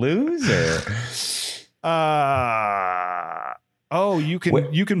loser. Oh, you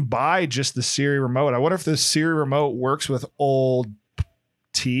can buy just the Siri remote. I wonder if the Siri remote works with old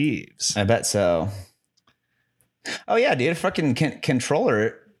TVs. I bet so. Oh yeah, dude. A fucking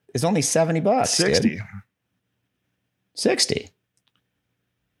controller is only $70. 60. Dude. 60.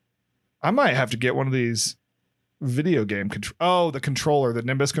 I might have to get one of these video game the controller, the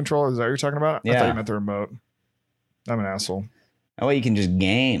Nimbus controller. Is that what you're talking about? I Yeah. thought you meant the remote. I'm an asshole. Oh, well, you can just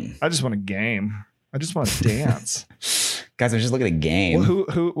game. I just want to game. I just want to dance. Guys, I'm just looking at a game.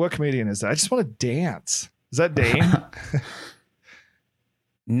 Well, what comedian is that? I just want to dance. Is that Dane?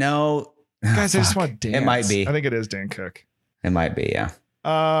 No. Guys, I just want to dance. It might be. I think it is Dane Cook. It might be, yeah.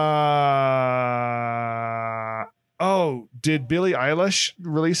 Did Billie Eilish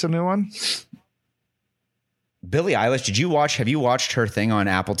release a new one? Billie Eilish, have you watched her thing on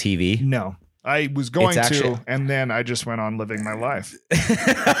Apple TV? No. I was going to, and then I just went on living my life.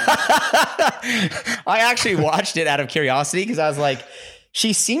 I actually watched it out of curiosity because I was like,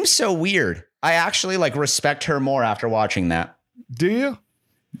 she seems so weird. I actually like respect her more after watching that. Do you?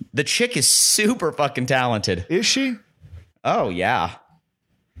 The chick is super fucking talented. Is she? Oh, yeah.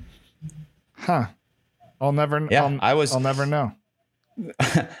 Huh. I'll never Yeah, I'll never know.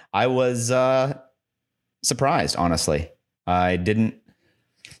 I was surprised, honestly. I didn't,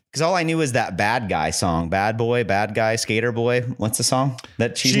 because all I knew was that Bad Guy song. Bad Boy, Bad Guy, Skater Boy. What's the song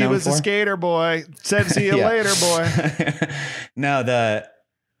that she's known for? She was a skater boy. Said see you later, boy. No, the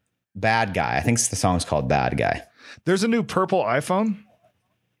Bad Guy. I think the song's called Bad Guy. There's a new purple iPhone.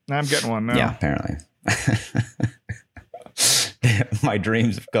 I'm getting one now. Yeah, apparently. My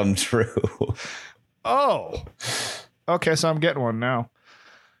dreams have come true. Oh. Okay, so I'm getting one now.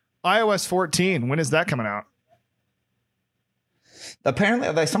 iOS 14. When is that coming out?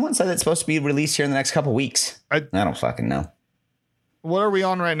 Apparently, someone said it's supposed to be released here in the next couple weeks. I don't fucking know. What are we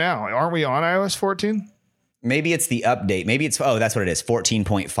on right now? Aren't we on iOS 14? Maybe it's the update. Maybe it's, that's what it is.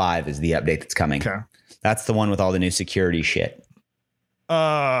 14.5 is the update that's coming. Okay. That's the one with all the new security shit. Okay.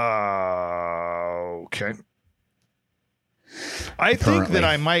 I think that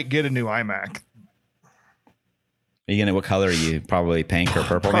I might get a new iMac. Are you gonna? What color are you? Probably pink or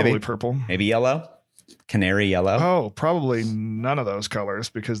purple? Probably maybe purple. Maybe yellow. Canary yellow. Oh, probably none of those colors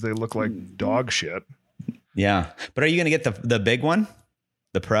because they look like dog shit. Yeah, but are you gonna get the big one,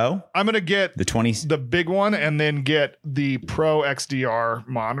 the Pro? I'm gonna get the 20s, the big one, and then get the Pro XDR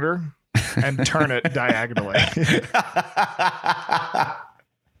monitor and turn it diagonally.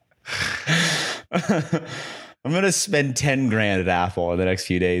 I'm gonna spend 10 grand at Apple in the next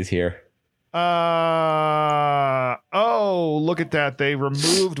few days here. Look at that. They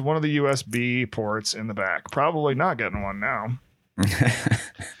removed one of the USB ports in the back. Probably not getting one now.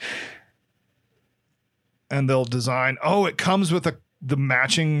 And they'll design. Oh, it comes with the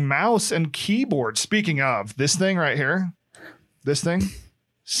matching mouse and keyboard. Speaking of this thing right here, this thing,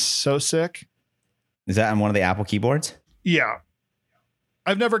 so sick. Is that on one of the Apple keyboards? Yeah.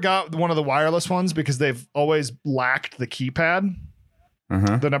 I've never got one of the wireless ones because they've always lacked the keypad,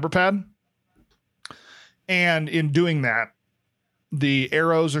 the number pad. And in doing that, the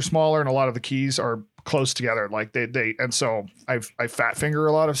arrows are smaller and a lot of the keys are close together. Like and so I fat finger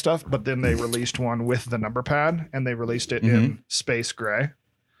a lot of stuff, but then they released one with the number pad and they released it in space gray.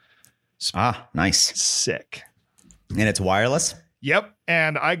 Nice. Sick. And it's wireless? Yep.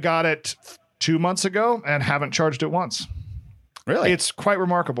 And I got it 2 months ago and haven't charged it once. Really? It's quite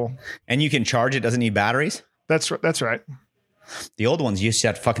remarkable. And you can charge it, doesn't need batteries? That's right. The old ones used to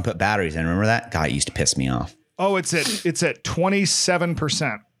have to fucking put batteries in. Remember that? God, it used to piss me off. Oh, it's at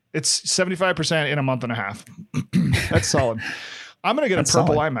 27%. It's 75% in a month and a half. That's solid. I'm going to get a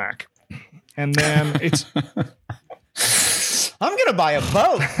purple iMac. And then it's... I'm going to buy a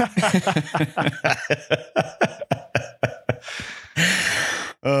boat.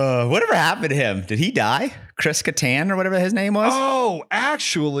 Whatever happened to him? Did he die? Chris Kattan or whatever his name was? Oh,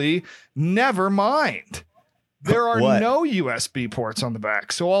 actually, never mind. There are no USB ports on the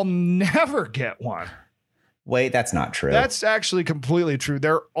back, so I'll never get one. Wait, that's not true. That's actually completely true.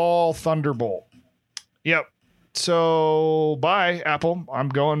 They're all Thunderbolt. Yep. So bye, Apple. I'm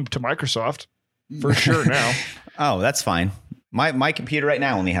going to Microsoft for sure now. Oh, that's fine. My computer right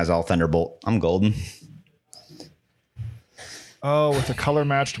now only has all Thunderbolt. I'm golden. Oh, with a color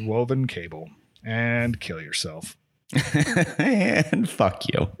matched woven cable. And kill yourself. And fuck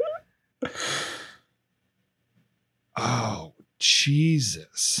you. Oh,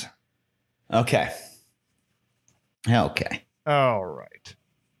 Jesus. Okay. All right.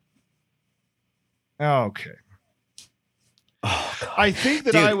 Okay. Oh, God. I think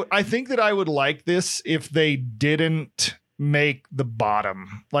that I would like this if they didn't make the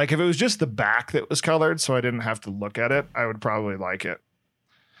bottom. Like if it was just the back that was colored so I didn't have to look at it, I would probably like it.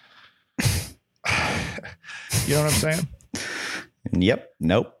 You know what I'm saying? Yep.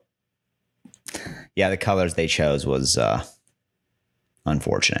 Nope. Yeah, the colors they chose was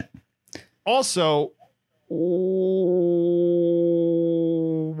unfortunate. Also,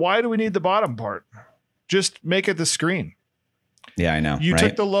 why do we need the bottom part? Just make it the screen. Yeah, I know. You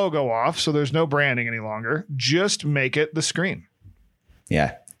took the logo off, so there's no branding any longer. Just make it the screen.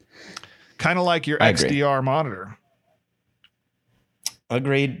 Yeah. Kind of like your XDR monitor.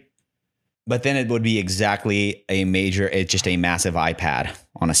 Agreed. But then it would be exactly it's just a massive iPad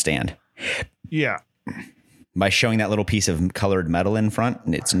on a stand. Yeah. By showing that little piece of colored metal in front,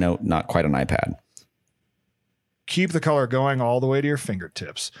 it's not quite an iPad. Keep the color going all the way to your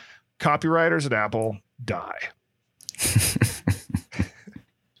fingertips. Copywriters at Apple die.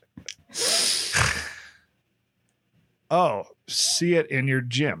 Oh, see it in your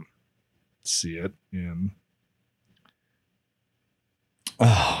gym. See it in.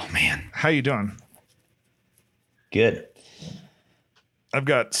 Oh, man. How you doing? Good. I've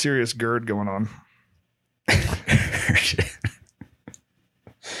got serious GERD going on.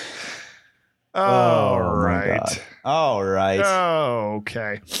 All right. All right.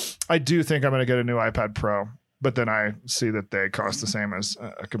 Okay. I do think I'm going to get a new iPad Pro, but then I see that they cost the same as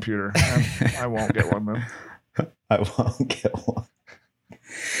a computer. And I won't get one then. I won't get one.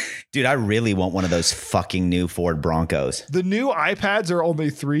 Dude, I really want one of those fucking new Ford Broncos. The new iPads are only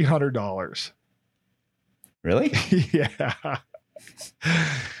 $300. Really? Yeah.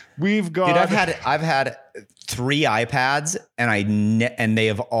 We've got. Dude, I've had 3 iPads and they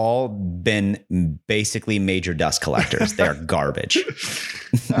have all been basically major dust collectors. They're garbage.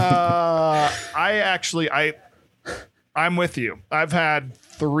 I'm with you. I've had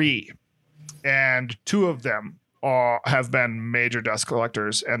 3, and 2 of them have been major dust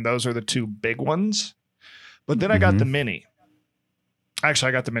collectors, and those are the 2 big ones. But then I got the Mini. Actually,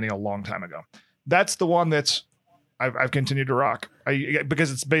 I got the Mini a long time ago. That's the one that's I've continued to rock.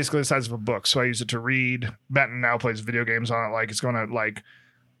 Because it's basically the size of a book, so I use it to read. Benton now plays video games on it. Like, it's going to, like,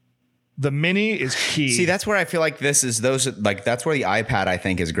 the Mini is key. See, that's where I feel like that's where the iPad I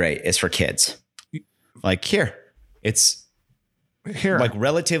think is great. Is for kids. Like, it's like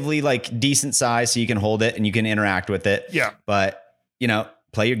relatively like decent size, so you can hold it and you can interact with it. Yeah. But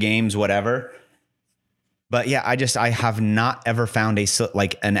play your games, whatever. But yeah, I have not ever found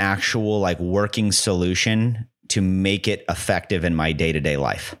an actual like working solution to make it effective in my day-to-day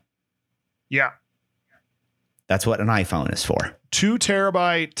life. Yeah. That's what an iPhone is for. 2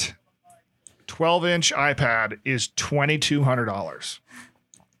 terabyte, 12-inch iPad is $2,200.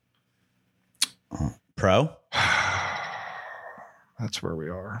 Pro? That's where we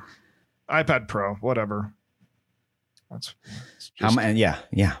are. iPad Pro, whatever. That's yeah.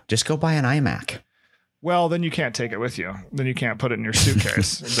 Just go buy an iMac. Well, then you can't take it with you. Then you can't put it in your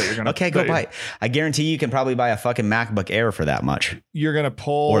suitcase. that you're gonna, okay, go buy it. I guarantee you can probably buy a fucking MacBook Air for that much. You're going to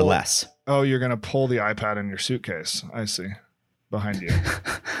pull. Or less. Oh, you're going to pull the iPad in your suitcase. I see. Behind you.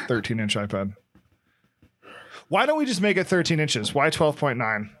 13-inch iPad. Why don't we just make it 13 inches? Why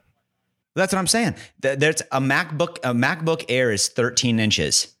 12.9? That's what I'm saying. There's a MacBook Air is 13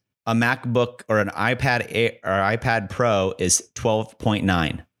 inches. A MacBook or an iPad Air or iPad Pro is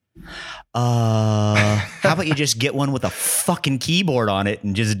 12.9. How about you just get one with a fucking keyboard on it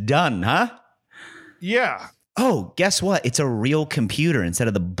and just done, huh? Yeah. Oh, guess what? It's a real computer instead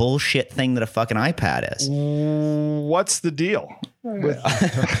of the bullshit thing that a fucking iPad is. What's the deal?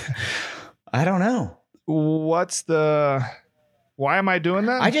 I don't know. Why am I doing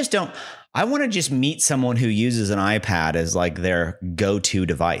that? I want to just meet someone who uses an iPad as like their go-to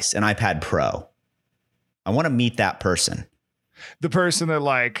device, an iPad Pro. I want to meet that person. The person that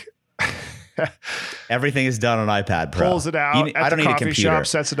like everything is done on iPad Pro. Pulls it out I don't at the need a coffee computer. shop,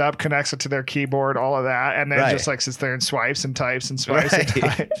 sets it up, connects it to their keyboard, all of that, and then Right. just like sits there and swipes and types and swipes and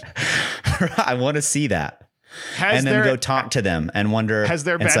types. I want to see that. And then go talk to them and wonder. Has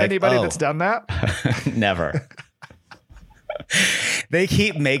there been anybody that's done that? Never. They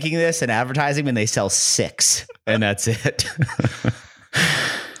keep making this and advertising when they sell 6 and that's it.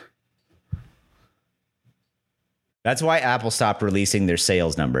 That's why Apple stopped releasing their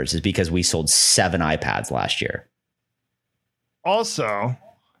sales numbers, is because we sold 7 iPads last year. Also,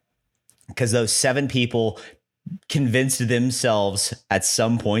 because those 7 people convinced themselves at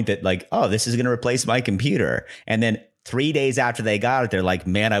some point that like, oh, this is going to replace my computer. And then 3 days after they got it, they're like,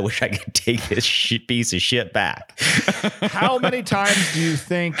 man, I wish I could take this piece of shit back. How many times do you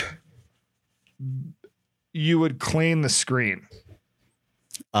think you would clean the screen?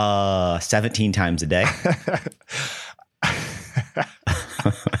 17 times a day.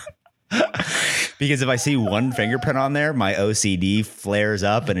 Because if I see one fingerprint on there, my OCD flares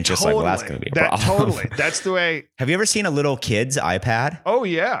up and it's just like, well, that's going to be a problem. Totally. That's the way. Have you ever seen a little kid's iPad? Oh,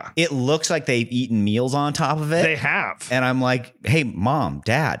 yeah. It looks like they've eaten meals on top of it. They have. And I'm like, hey, mom,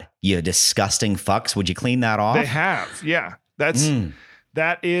 dad, you disgusting fucks. Would you clean that off? They have. Yeah. That's a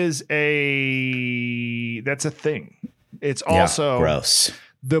thing. It's also gross.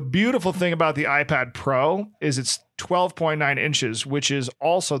 The beautiful thing about the iPad Pro is it's 12.9 inches, which is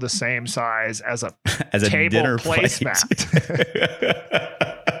also the same size as a As a table dinner placemat.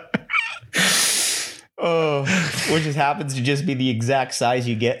 Oh, which just happens to just be the exact size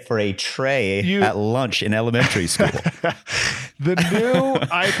you get for a tray at lunch in elementary school. The new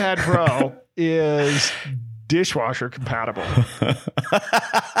iPad Pro is dishwasher compatible.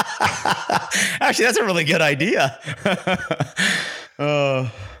 Actually, that's a really good idea.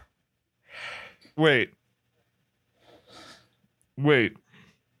 Wait.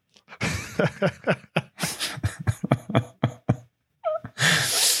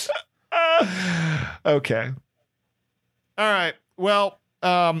 Okay. All right. Well,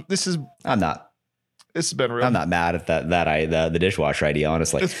 this has been real. I'm not mad at the dishwasher idea,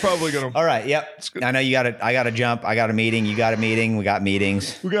 honestly. It's probably gonna. All right. Yep. I know I got to jump. I got a meeting. You got a meeting. We got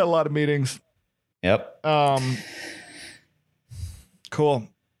meetings. We got a lot of meetings. Yep. Cool.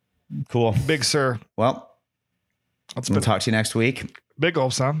 Big sir. Well, we'll talk to you next week. Big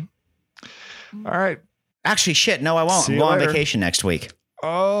old son. All right. Actually, shit. No, I won't. See I'm you going on later. vacation next week.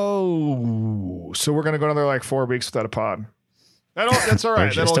 Oh, so we're gonna go another like 4 weeks without a pod. That's all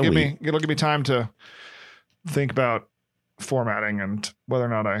right. It'll give me time to think about formatting and whether or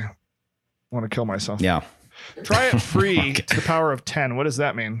not I want to kill myself. Yeah. Try it free to the power of 10. What does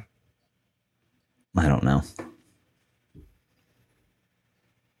that mean? I don't know.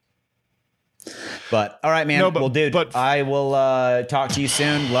 But all right, man. No, but- well, dude, but- I will talk to you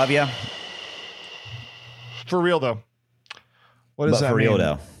soon. Love you. For real though. What does But that for real mean?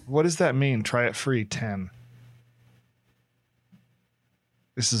 though. What does that mean? Try it free 10.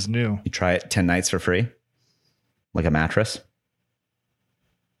 This is new. You try it 10 nights for free, like a mattress.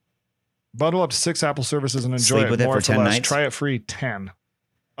 Bundle up to 6 Apple services and enjoy Sleep it with it more for 10 less. nights? Try it free 10.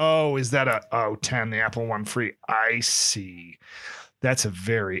 Oh, is that 10, the Apple One free? I see. That's a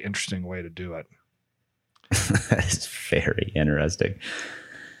very interesting way to do it. That is very interesting.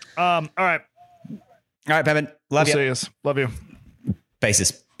 All right. All right, Pepin. Love you. See you. Love you.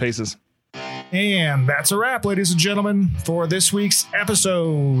 Faces. Paces. And that's a wrap, ladies and gentlemen, for this week's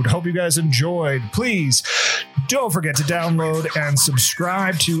episode. Hope you guys enjoyed. Please don't forget to download and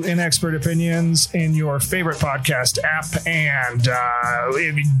subscribe to Inexpert Opinions in your favorite podcast app. And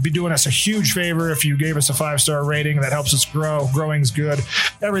it'd be doing us a huge favor if you gave us a 5-star rating. That helps us grow. Growing's good.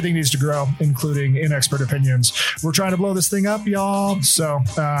 Everything needs to grow, including Inexpert Opinions. We're trying to blow this thing up, y'all. So,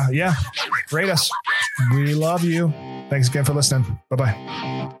 yeah, rate us. We love you. Thanks again for listening.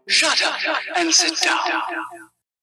 Bye-bye. Shut up and sit down.